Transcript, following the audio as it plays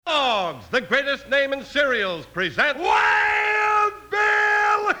Kellogg's, the greatest name in cereals, present Wild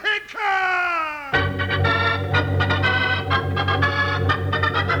Bill Hickok!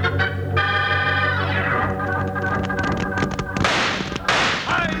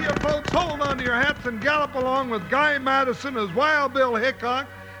 Hi, you folks. Hold on to your hats and gallop along with Guy Madison as Wild Bill Hickok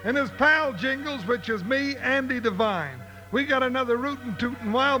and his pal Jingles, which is me, Andy Devine. We got another rootin'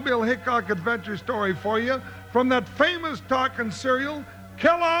 tootin' Wild Bill Hickok adventure story for you from that famous talking cereal,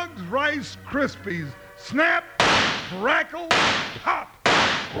 Kellogg's Rice Krispies. Snap, crackle, pop.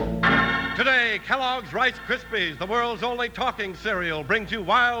 Today, Kellogg's Rice Krispies, the world's only talking cereal, brings you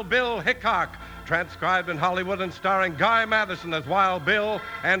Wild Bill Hickok, transcribed in Hollywood and starring Guy Madison as Wild Bill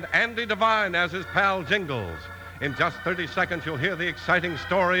and Andy Devine as his pal Jingles. In just 30 seconds, you'll hear the exciting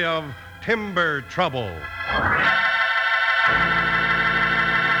story of timber trouble.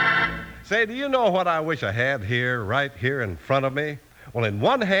 Say, do you know what I wish I had here, right here in front of me? Well, in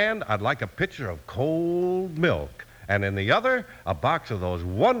one hand, I'd like a pitcher of cold milk, and in the other, a box of those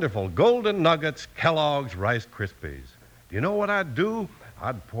wonderful golden nuggets, Kellogg's Rice Krispies. Do you know what I'd do?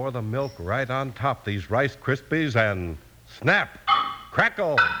 I'd pour the milk right on top these Rice Krispies and snap,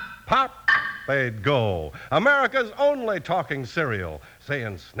 crackle, pop, they'd go. America's only talking cereal,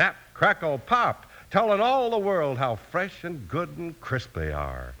 saying snap, crackle, pop, telling all the world how fresh and good and crisp they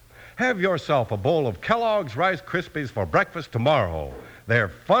are. Have yourself a bowl of Kellogg's Rice Krispies for breakfast tomorrow. They're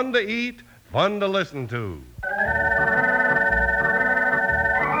fun to eat, fun to listen to.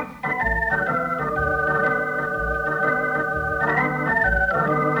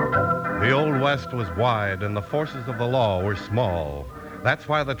 The Old West was wide and the forces of the law were small. That's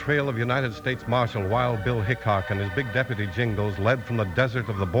why the trail of United States Marshal Wild Bill Hickok and his big deputy Jingles led from the desert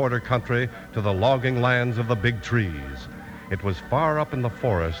of the border country to the logging lands of the big trees. It was far up in the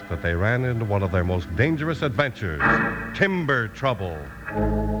forest that they ran into one of their most dangerous adventures, timber trouble.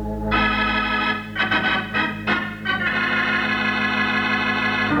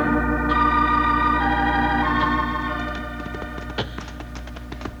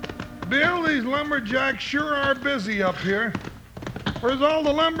 Bill, these lumberjacks sure are busy up here. Where's all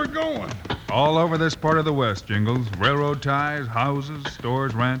the lumber going? All over this part of the West, Jingles. Railroad ties, houses,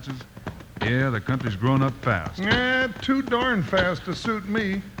 stores, ranches. Yeah, the country's grown up fast. Yeah, too darn fast to suit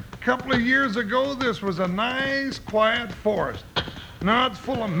me. A couple of years ago, this was a nice, quiet forest. Now it's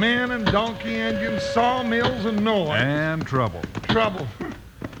full of men and donkey engines, sawmills, and noise. And trouble. Trouble.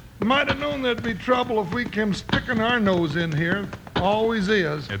 Might have known there'd be trouble if we came sticking our nose in here. Always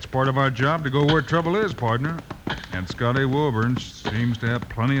is. It's part of our job to go where trouble is, partner. And Scotty Wilburn seems to have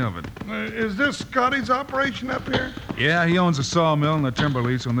plenty of it. Is this Scotty's operation up here? Yeah, he owns a sawmill and a timber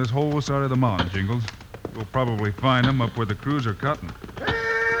lease on this whole side of the mountain, Jingles. You'll probably find him up where the crews are cutting.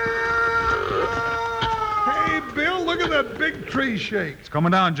 Hey, Bill, look at that big tree shake. It's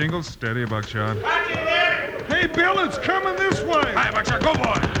coming down, Jingles. Steady, Buckshot. Hey, Bill, it's coming this way. Hi, Buckshot, go,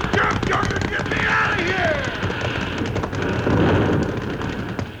 boy! Jump, Younger, get me out of here!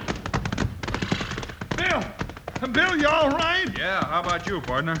 Bill, you all right? Yeah, how about you,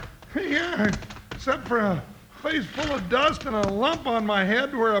 partner? Yeah, except for a face full of dust and a lump on my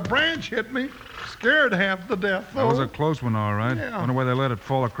head where a branch hit me. Scared half to death, though. That was a close one, all right. Yeah. Wonder why they let it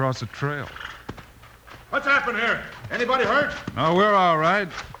fall across the trail. What's happened here? Anybody hurt? No, we're all right.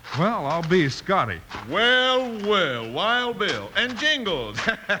 Well, I'll be Scotty. Well, Wild Bill. And Jingles.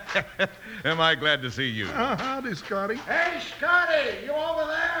 Am I glad to see you? Howdy, Scotty. Hey, Scotty, you over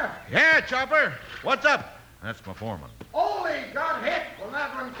there? Yeah, Chopper. What's up? That's my foreman. Ole got hit when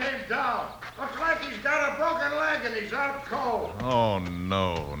that one came down. Looks like he's got a broken leg and he's out cold. Oh,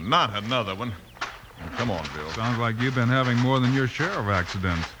 no. Not another one. Come on, Bill. Sounds like you've been having more than your share of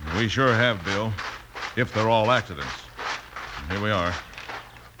accidents. We sure have, Bill. If they're all accidents. Here we are.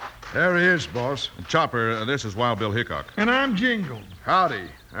 There he is, boss. Chopper, this is Wild Bill Hickok. And I'm Jingles. Howdy.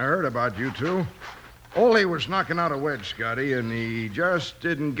 I heard about you two. Ole was knocking out a wedge, Scotty, and he just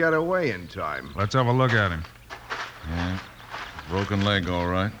didn't get away in time. Let's have a look at him. Yeah. Broken leg, all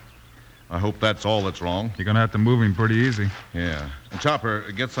right. I hope that's all that's wrong. You're going to have to move him pretty easy. Yeah. And Chopper,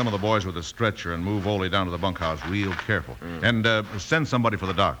 get some of the boys with a stretcher and move Ole down to the bunkhouse real careful. And send somebody for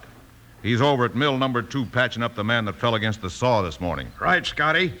the doc. He's over at mill number 2 patching up the man that fell against the saw this morning. Right,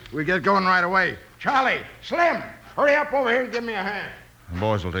 Scotty. We get going right away. Charlie, Slim, hurry up over here and give me a hand. The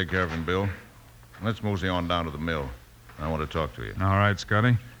boys will take care of him, Bill. Let's mosey on down to the mill. I want to talk to you. All right,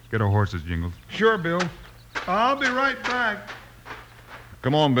 Scotty. Get our horses, Jingles. Sure, Bill. I'll be right back.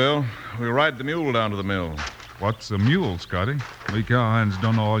 Come on, Bill. We'll ride the mule down to the mill. What's a mule, Scotty? We cowhands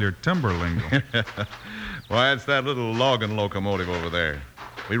don't know all your timber lingo. Why, it's that little logging locomotive over there.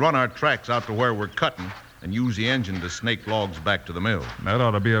 We run our tracks out to where we're cutting, and use the engine to snake logs back to the mill. That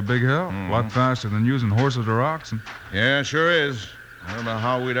ought to be a big help. A lot faster than using horses or oxen. Yeah, sure is. I don't know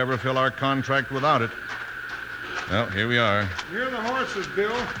how we'd ever fill our contract without it. Well, here we are. Here are the horses,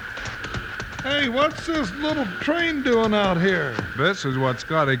 Bill. Hey, what's this little train doing out here? This is what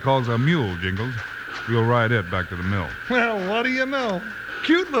Scotty calls a mule, Jingles. We'll ride it back to the mill. Well, what do you know?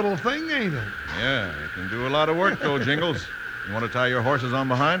 Cute little thing, ain't it? Yeah, it can do a lot of work, though, Jingles. You want to tie your horses on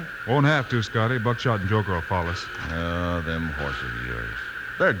behind? Won't have to, Scotty. Buckshot and Joker will follow us. Oh, them horses of yours.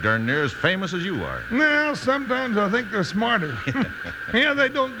 They're darn near as famous as you are. Well, sometimes I think they're smarter. Yeah, they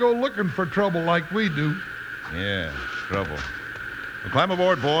don't go looking for trouble like we do. Yeah, trouble. Well, climb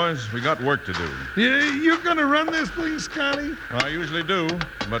aboard, boys. We got work to do. You gonna run this thing, Scotty? I usually do,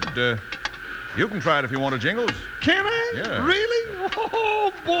 but you can try it if you want to, Jingles. Can I? Yeah. Really?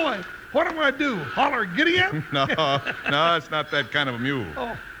 Oh, boy. What do I do? Holler, giddy up? No, it's not that kind of a mule.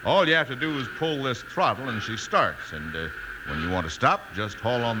 Oh. All you have to do is pull this throttle and she starts. And when you want to stop, just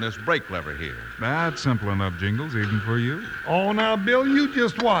haul on this brake lever here. That's simple enough, Jingles, even for you. Oh, now, Bill, you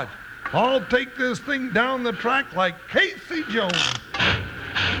just watch. I'll take this thing down the track like Casey Jones.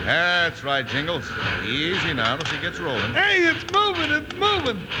 That's right, Jingles. Easy now till she gets rolling. Hey, it's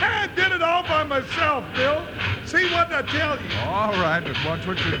moving. I did it all by myself, Bill. See what I tell you. All right, just watch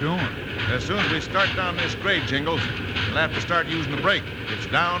what you're doing. As soon as we start down this grade, Jingles, you'll have to start using the brake. It's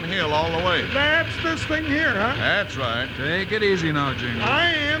downhill all the way. That's this thing here, huh? That's right. Take it easy now, Jingles.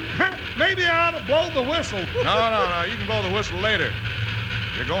 I am. Maybe I ought to blow the whistle. No. You can blow the whistle later.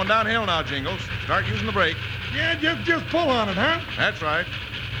 You're going downhill now, Jingles. Start using the brake. Yeah, just pull on it, huh? That's right.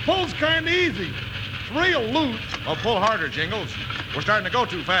 Pull's kind of easy. It's real loose. Well, pull harder, Jingles. We're starting to go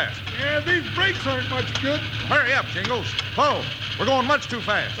too fast. Yeah, these brakes aren't much good. Hurry up, Jingles. Pull. We're going much too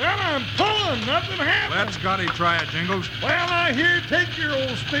fast. Well, I'm pulling. Nothing happened. Let Scotty try it, Jingles. Well, I hear take your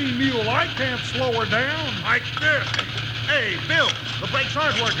old steam mule. I can't slow her down. Like this. Hey, Bill, the brakes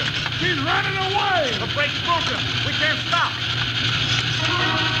aren't working. She's running away. The brake's broken. We can't stop.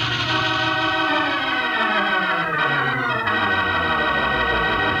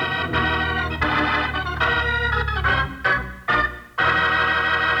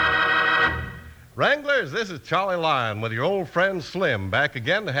 Wranglers, this is Charlie Lyon with your old friend Slim, back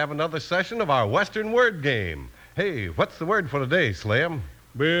again to have another session of our Western word game. Hey, what's the word for today, Slim?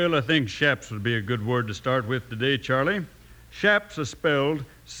 Well, I think shaps would be a good word to start with today, Charlie. Shaps is spelled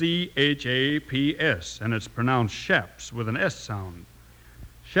C-H-A-P-S, and it's pronounced shaps with an S sound.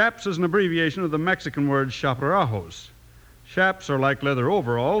 Shaps is an abbreviation of the Mexican word chaparrajos. Shaps are like leather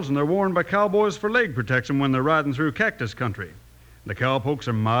overalls, and they're worn by cowboys for leg protection when they're riding through cactus country. The cowpokes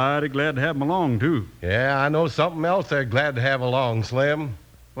are mighty glad to have them along, too. Yeah, I know something else they're glad to have along, Slim.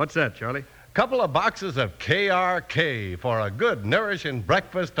 What's that, Charlie? Couple of boxes of KRK for a good, nourishing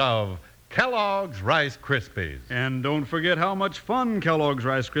breakfast of Kellogg's Rice Krispies. And don't forget how much fun Kellogg's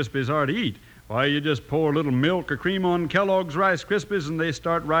Rice Krispies are to eat. Why, you just pour a little milk or cream on Kellogg's Rice Krispies and they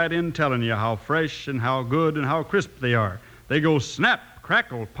start right in telling you how fresh and how good and how crisp they are. They go snap,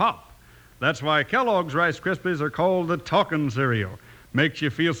 crackle, pop. That's why Kellogg's Rice Krispies are called the talking cereal. Makes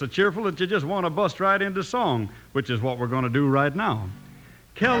you feel so cheerful that you just want to bust right into song, which is what we're going to do right now.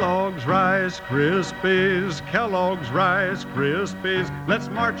 Kellogg's Rice Krispies, Kellogg's Rice Krispies. Let's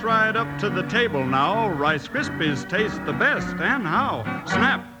march right up to the table now. Rice Krispies taste the best, and how?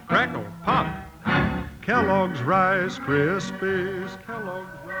 Snap, crackle, pop. Kellogg's Rice Krispies, Kellogg's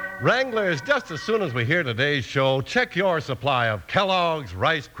Rice... Wranglers, just as soon as we hear today's show, check your supply of Kellogg's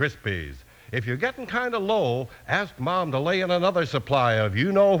Rice Krispies. If you're getting kind of low, ask Mom to lay in another supply of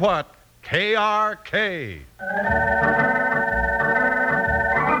you-know-what, KRK.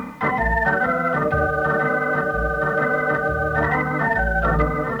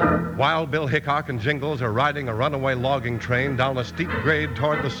 Wild Bill Hickok and Jingles are riding a runaway logging train down a steep grade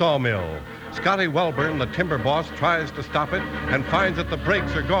toward the sawmill. Scotty Welburn, the timber boss, tries to stop it and finds that the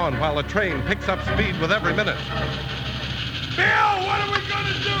brakes are gone while the train picks up speed with every minute. Bill, what are we going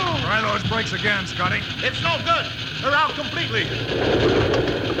to do? Try those brakes again, Scotty. It's no good. They're out completely.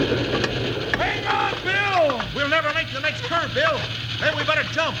 Hang on, Bill! We'll never make the next curve, Bill. Maybe we better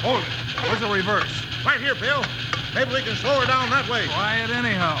jump. Hold it. Where's the reverse? Right here, Bill. Maybe we can slow her down that way. Try it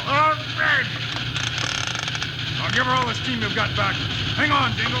anyhow. All right. I'll give her all the steam you've got back. Hang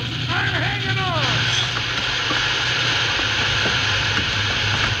on, Jingles. I'm hanging on!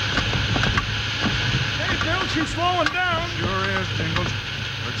 Hey, Bill, she's slowing down. Sure is, Jingles.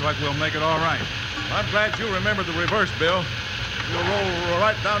 Looks like we'll make it all right. I'm glad you remembered the reverse, Bill. We'll roll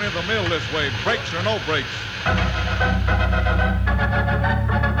right down in the mill this way, brakes or no brakes.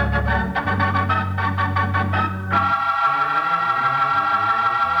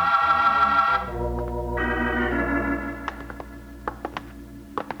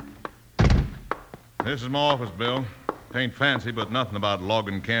 This is my office, Bill. Ain't fancy, but nothing about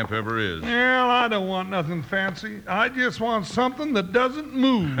logging camp ever is. Well, I don't want nothing fancy. I just want something that doesn't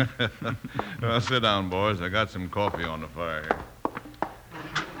move. Well, sit down, boys. I got some coffee on the fire here.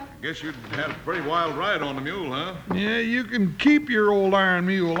 Guess you'd had a pretty wild ride on the mule, huh? Yeah, you can keep your old iron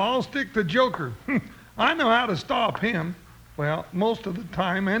mule. I'll stick to Joker. I know how to stop him. Well, most of the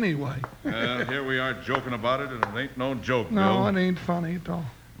time anyway. Well, here we are joking about it, and it ain't no joke, No, Bill. it ain't funny at all.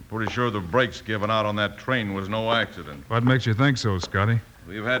 I'm pretty sure the brakes given out on that train was no accident. What makes you think so, Scotty?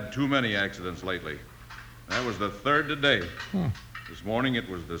 We've had too many accidents lately. That was the third today. This morning it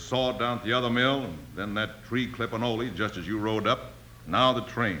was the saw down at the other mill, and then that tree clipping Ole just as you rode up. Now the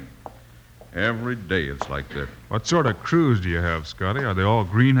train. Every day it's like that. What sort of crews do you have, Scotty? Are they all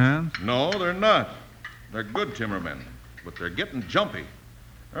green hands? No, they're not. They're good timbermen, but they're getting jumpy.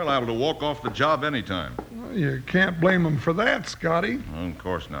 They're liable to walk off the job anytime. Well, you can't blame them for that, Scotty. Well, of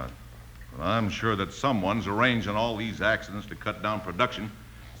course not. But I'm sure that someone's arranging all these accidents to cut down production,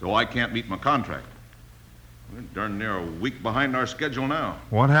 so I can't meet my contract. We're darn near a week behind our schedule now.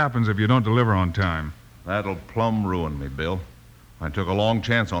 What happens if you don't deliver on time? That'll plumb ruin me, Bill. I took a long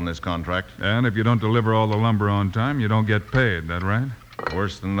chance on this contract. And if you don't deliver all the lumber on time, you don't get paid, that right?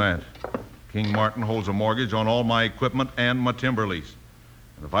 Worse than that. King Martin holds a mortgage on all my equipment and my timber lease.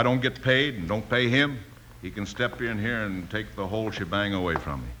 And if I don't get paid and don't pay him, he can step in here and take the whole shebang away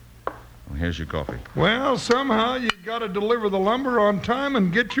from me. Well, here's your coffee. Well, somehow you got to deliver the lumber on time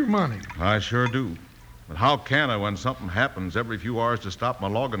and get your money. I sure do. But how can I when something happens every few hours to stop my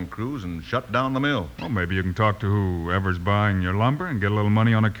logging crews and shut down the mill? Well, maybe you can talk to whoever's buying your lumber and get a little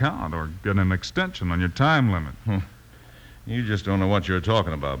money on account or get an extension on your time limit. You just don't know what you're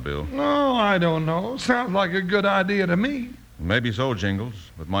talking about, Bill. No, I don't know. Sounds like a good idea to me. Maybe so, Jingles,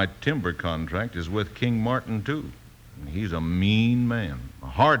 but my timber contract is with King Martin, too. And he's a mean man, a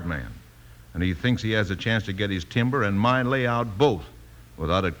hard man. And he thinks he has a chance to get his timber and my layout both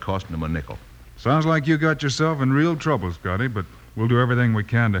without it costing him a nickel. Sounds like you got yourself in real trouble, Scotty, but we'll do everything we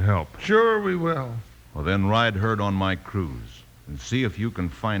can to help. Sure we will. Well, then ride herd on my cruise and see if you can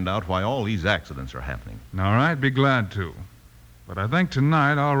find out why all these accidents are happening. All right, be glad to. But I think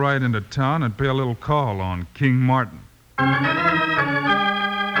tonight I'll ride into town and pay a little call on King Martin.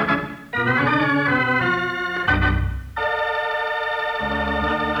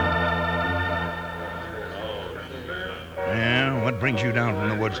 Yeah, what brings you down from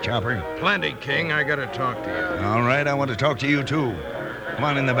the woods, Chopper? Plenty, King. I gotta talk to you. All right, I want to talk to you, too. Come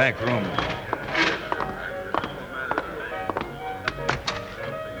on in the back room.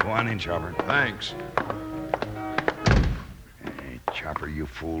 Go on in, Chopper. Thanks. Hey, Chopper, you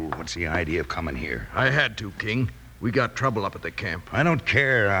fool. What's the idea of coming here? I had to, King. We got trouble up at the camp. I don't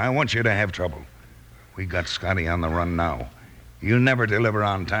care. I want you to have trouble. We got Scotty on the run now. You never deliver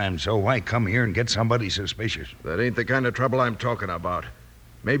on time, so why come here and get somebody suspicious? That ain't the kind of trouble I'm talking about.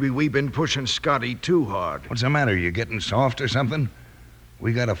 Maybe we've been pushing Scotty too hard. What's the matter? You getting soft or something?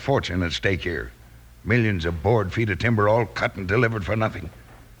 We got a fortune at stake here. Millions of board feet of timber all cut and delivered for nothing.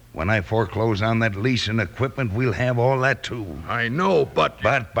 When I foreclose on that lease and equipment, we'll have all that, too. I know, but...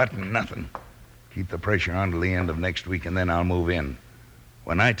 But nothing. Keep the pressure on till the end of next week, and then I'll move in.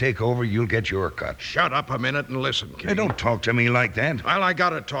 When I take over, you'll get your cut. Shut up a minute and listen, King. Hey, don't talk to me like that. Well, I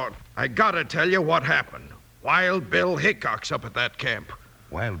gotta talk. I gotta tell you what happened. Wild Bill Hickok's up at that camp.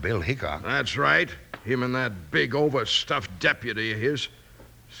 Wild Bill Hickok. That's right. Him and that big overstuffed deputy of his.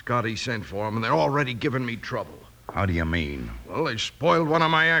 Scotty sent for him, and they're already giving me trouble. How do you mean? Well, they spoiled one of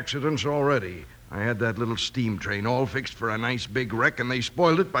my accidents already. I had that little steam train all fixed for a nice big wreck, and they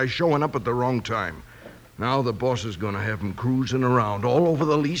spoiled it by showing up at the wrong time. Now the boss is going to have them cruising around all over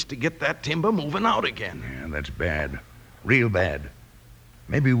the lease to get that timber moving out again. Yeah, that's bad. Real bad.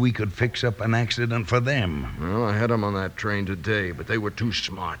 Maybe we could fix up an accident for them. Well, I had them on that train today, but they were too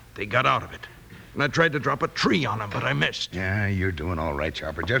smart. They got out of it. And I tried to drop a tree on them, but I missed. Yeah, you're doing all right,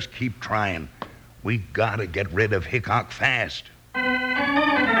 Chopper. Just keep trying. We gotta get rid of Hickok fast.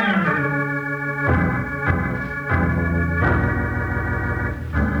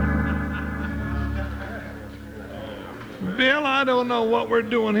 Bill, I don't know what we're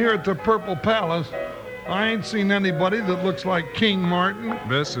doing here at the Purple Palace. I ain't seen anybody that looks like King Martin.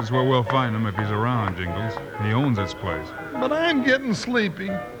 This is where we'll find him if he's around, Jingles. He owns this place. But I'm getting sleepy.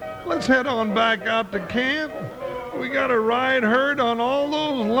 Let's head on back out to camp. We got a ride herd on all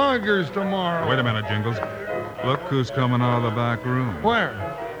those loggers tomorrow. Wait a minute, Jingles. Look who's coming out of the back room. Where?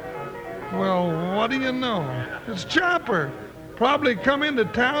 Well, what do you know? It's Chopper. Probably come into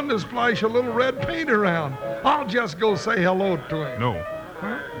town to splash a little red paint around. I'll just go say hello to him. No,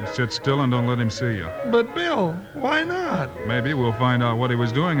 Sit still and don't let him see you. But, Bill, why not? Maybe we'll find out what he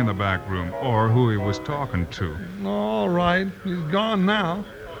was doing in the back room or who he was talking to. All right, he's gone now.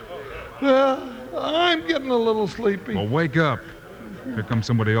 Well, I'm getting a little sleepy. Well, wake up. Here comes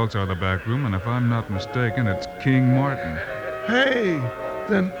somebody else out of the back room, and if I'm not mistaken, it's King Martin. Hey,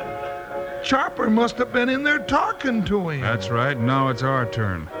 then Chopper must have been in there talking to him. That's right. Now it's our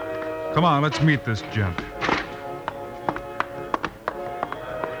turn. Come on, let's meet this gent.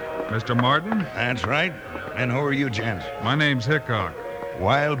 Mr. Martin? That's right. And who are you, gents? My name's Hickok.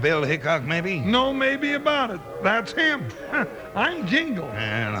 Wild Bill Hickok, maybe? No maybe about it. That's him. I'm Jingle.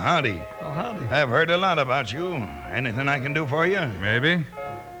 And howdy. Oh, howdy. I've heard a lot about you. Anything I can do for you? Maybe.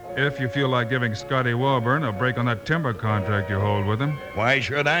 If you feel like giving Scotty Welburn a break on that timber contract you hold with him. Why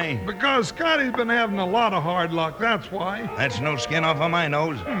should I? Because Scotty's been having a lot of hard luck, that's why. That's no skin off of my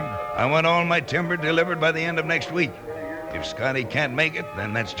nose. I want all my timber delivered by the end of next week. If Scotty can't make it,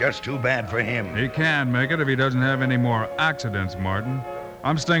 then that's just too bad for him. He can make it if he doesn't have any more accidents, Martin.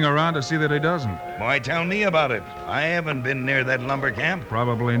 I'm staying around to see that he doesn't. Why, tell me about it. I haven't been near that lumber camp.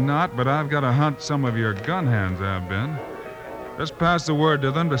 Probably not, but I've got to hunt some of your gun hands have been. Just pass the word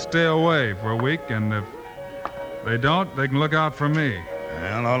to them to stay away for a week, and if they don't, they can look out for me.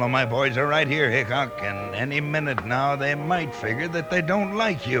 Well, all of my boys are right here, Hickok, and any minute now they might figure that they don't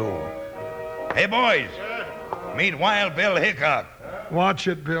like you. Hey, boys, meet Wild Bill Hickok. Watch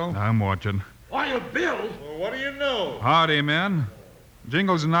it, Bill. I'm watching. Wild Bill? Well, what do you know? Howdy, men.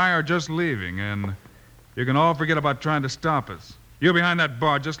 Jingles and I are just leaving, and you can all forget about trying to stop us. You behind that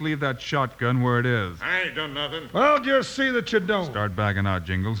bar, just leave that shotgun where it is. I ain't done nothing. Well, just see that you don't. Start backing out,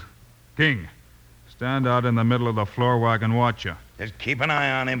 Jingles. King, stand out in the middle of the floor where I can watch you. Just keep an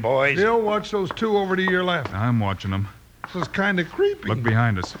eye on him, boys. Bill, watch those two over to your left. I'm watching them. This is kind of creepy. Look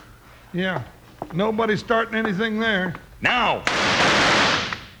behind us. Yeah. Nobody's starting anything there. Now!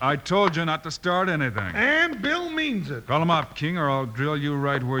 I told you not to start anything. And Bill means it. Call him up, King, or I'll drill you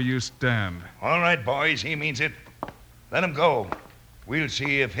right where you stand. All right, boys, he means it. Let him go. We'll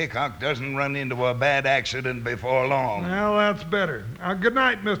see if Hickok doesn't run into a bad accident before long. Well, that's better. Now, good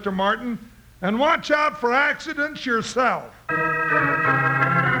night, Mr. Martin. And watch out for accidents yourself.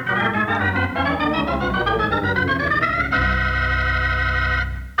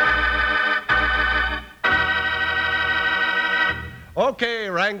 Okay,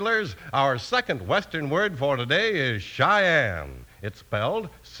 Wranglers, our second Western word for today is Cheyenne. It's spelled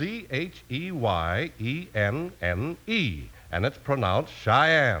Cheyenne, and it's pronounced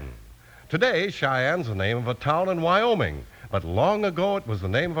Cheyenne. Today, Cheyenne's the name of a town in Wyoming, but long ago it was the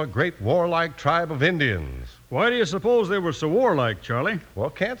name of a great warlike tribe of Indians. Why do you suppose they were so warlike, Charlie? Well,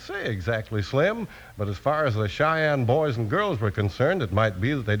 can't say exactly, Slim, but as far as the Cheyenne boys and girls were concerned, it might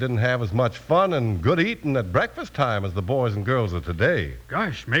be that they didn't have as much fun and good eating at breakfast time as the boys and girls of today.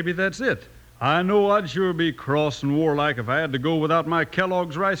 Gosh, maybe that's it. I know I'd sure be cross and warlike if I had to go without my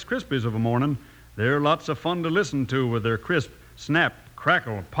Kellogg's Rice Krispies of a morning. They're lots of fun to listen to with their crisp, snap,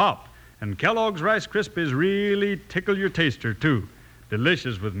 crackle, pop. And Kellogg's Rice Krispies really tickle your taster, too.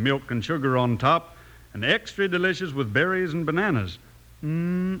 Delicious with milk and sugar on top, and extra delicious with berries and bananas.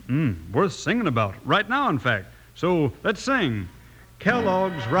 Worth singing about. Right now, in fact. So, let's sing.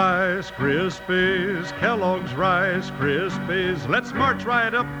 Kellogg's Rice Krispies, Kellogg's Rice Krispies. Let's march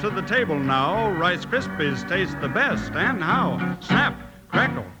right up to the table now. Rice Krispies taste the best, and how? Snap,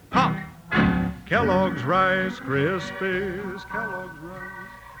 crackle, pop. Kellogg's Rice Krispies, Kellogg's Rice.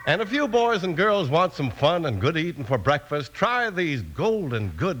 And if you boys and girls want some fun and good eating for breakfast, try these golden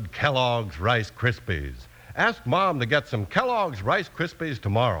good Kellogg's Rice Krispies. Ask Mom to get some Kellogg's Rice Krispies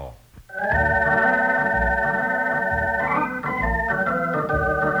tomorrow.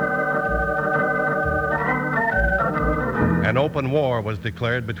 An open war was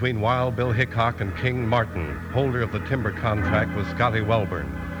declared between Wild Bill Hickok and King Martin, holder of the timber contract with Scotty Welburn.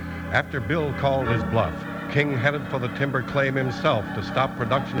 After Bill called his bluff, King headed for the timber claim himself to stop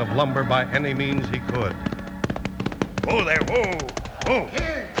production of lumber by any means he could. Whoa there, whoa! Whoa!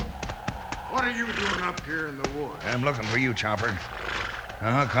 King, what are you doing up here in the woods? I'm looking for you, Chopper.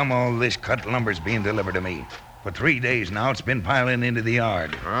 How come all this cut lumber's being delivered to me? For 3 days now, it's been piling into the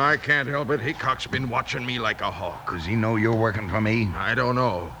yard. I can't help it. Hickok's been watching me like a hawk. Does he know you're working for me? I don't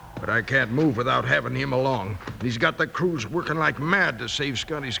know, but I can't move without having him along. He's got the crews working like mad to save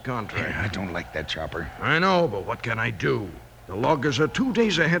Scotty's contract. I don't like that, Chopper. I know, but what can I do? The loggers are 2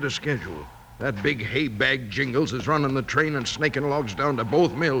 days ahead of schedule. That big hay bag Jingles is running the train and snaking logs down to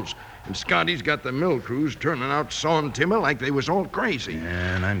both mills. And Scotty's got the mill crews turning out sawing timber like they was all crazy.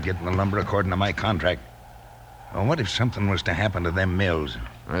 And I'm getting the lumber according to my contract. Well, what if something was to happen to them mills?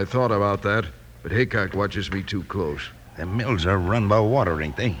 I thought about that, but Hickok watches me too close. The mills are run by water,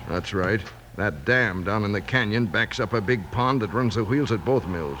 ain't they? That's right. That dam down in the canyon backs up a big pond that runs the wheels at both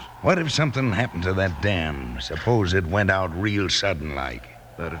mills. What if something happened to that dam? Suppose it went out real sudden like.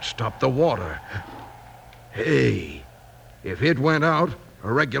 That'd stop the water. Hey, if it went out,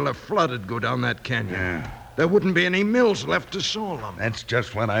 a regular flood'd go down that canyon. Yeah. There wouldn't be any mills left to saw them. That's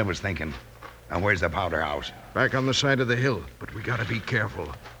just what I was thinking. Now, where's the powder house? Back on the side of the hill, but we gotta be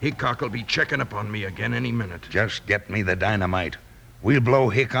careful. Hickok will be checking up on me again any minute. Just get me the dynamite. We'll blow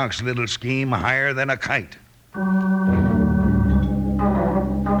Hickok's little scheme higher than a kite.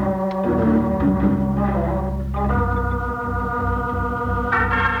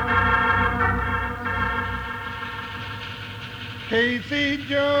 Casey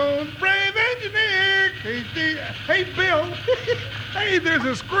Jones, brave engineer. Casey. Hey, Bill. Hey, there's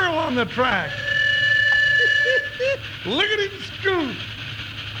a squirrel on the track. Look at him scoot.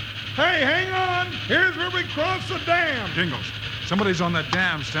 Hey, hang on. Here's where we cross the dam. Jingles, somebody's on that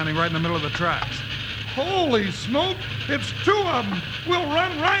dam standing right in the middle of the tracks. Holy smoke. It's two of them. We'll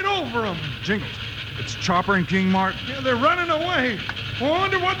run right over them. Jingles, it's Chopper and King Mart. Yeah, they're running away. I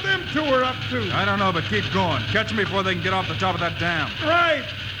wonder what them two are up to. I don't know, but keep going. Catch them before they can get off the top of that dam. Right.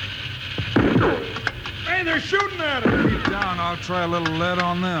 Hey, they're shooting at us. Keep down. I'll try a little lead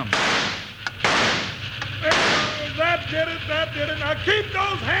on them. That did it. Now keep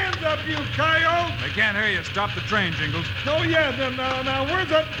those hands up, you coyote. They can't hear you. Stop the train, Jingles. Oh, yeah. Now, where's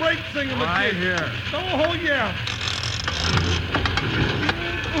that brake thing in the Right kid? here. Oh, yeah.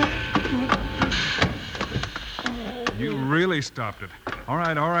 You really stopped it. All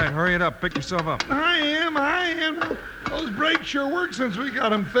right. Hurry it up. Pick yourself up. I am. Those brakes sure work since we got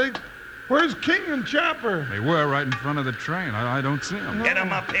them fixed. Where's King and Chopper? They were right in front of the train. I don't see them. Get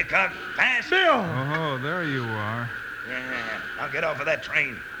 'em up, Hickok. Fast. Bill. Oh, there you are. Yeah, now get off of that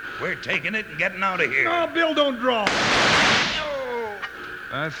train. We're taking it and getting out of here. No, Bill, don't draw.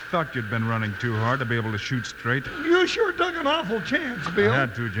 I thought you'd been running too hard to be able to shoot straight. You sure took an awful chance, Bill. I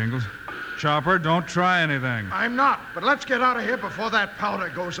had to, Jingles. Chopper, don't try anything. I'm not, but let's get out of here before that powder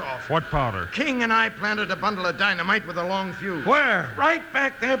goes off. What powder? King and I planted a bundle of dynamite with a long fuse. Where? Right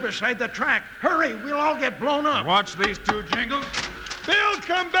back there beside the track. Hurry, we'll all get blown up. Watch these two, Jingles. Bill,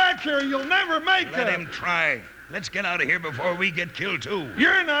 come back here. You'll never make Let it. him try. Let's get out of here before we get killed, too.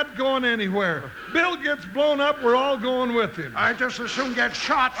 You're not going anywhere. Bill gets blown up, we're all going with him. I just as soon get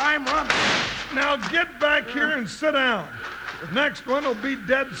shot. I'm running. Now get back here and sit down. The next one will be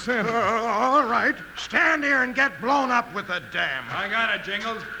dead center. All right. Stand here and get blown up with the dam. I got it,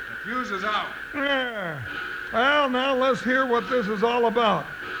 Jingles. The fuse is out. There. Well, now let's hear what this is all about.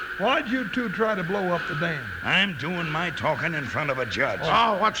 Why'd you two try to blow up the dam? I'm doing my talking in front of a judge.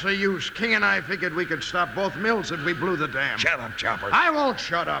 Oh, what's the use? King and I figured we could stop both mills if we blew the dam. Shut up, Chopper. I won't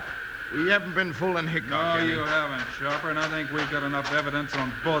shut up. We haven't been fooling Hickok. No, any. you haven't, Chopper, and I think we've got enough evidence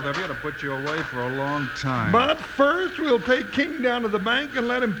on both of you to put you away for a long time. But first, we'll take King down to the bank and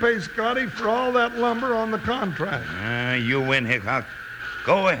let him pay Scotty for all that lumber on the contract. You win, Hickok.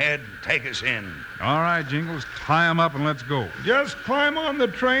 Go ahead, take us in. All right, Jingles, tie 'em up and let's go. Just climb on the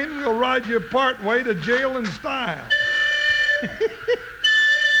train. We'll ride you part way to jail in style.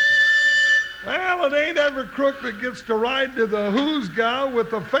 Well, it ain't every crook that gets to ride to the Hoosgow with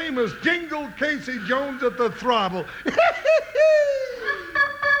the famous Jingle Casey Jones at the throttle.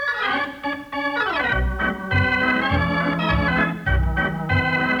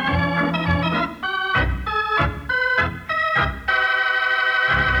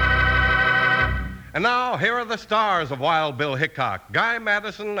 And now, here are the stars of Wild Bill Hickok, Guy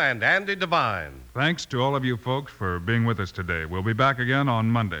Madison and Andy Devine. Thanks to all of you folks for being with us today. We'll be back again on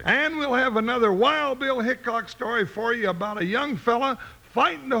Monday. And we'll have another Wild Bill Hickok story for you about a young fella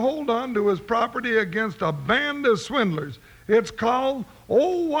fighting to hold on to his property against a band of swindlers. It's called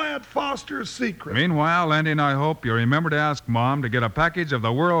Old Wyatt Foster's Secret. Meanwhile, Andy and I hope you remember to ask Mom to get a package of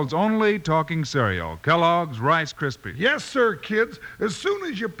the world's only talking cereal, Kellogg's Rice Krispies. Yes, sir, kids. As soon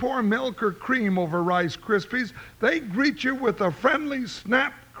as you pour milk or cream over Rice Krispies, they greet you with a friendly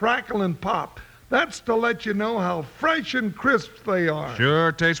snap, crackle, and pop. That's to let you know how fresh and crisp they are.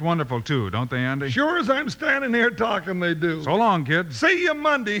 Sure tastes wonderful, too, don't they, Andy? Sure as I'm standing here talking, they do. So long, kids. See you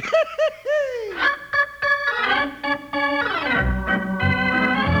Monday.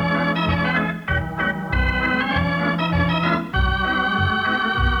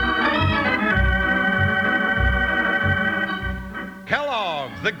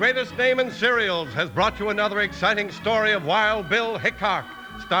 Kellogg's, the greatest name in cereals, has brought you another exciting story of Wild Bill Hickok,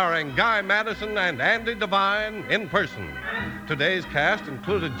 starring Guy Madison and Andy Devine in person. Today's cast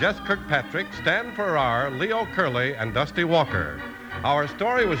included Jess Kirkpatrick, Stan Farrar, Leo Curley, and Dusty Walker. Our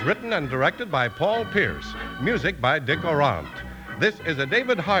story was written and directed by Paul Pierce. Music by Dick Orant. This is a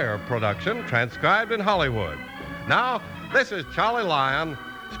David Heyer production, transcribed in Hollywood. Now, this is Charlie Lyon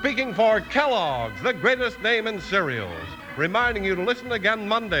speaking for Kellogg's, the greatest name in cereals, reminding you to listen again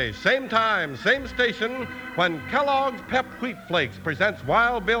Monday, same time, same station, when Kellogg's Pep Wheat Flakes presents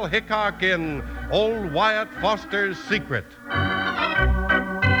Wild Bill Hickok in Old Wyatt Foster's Secret.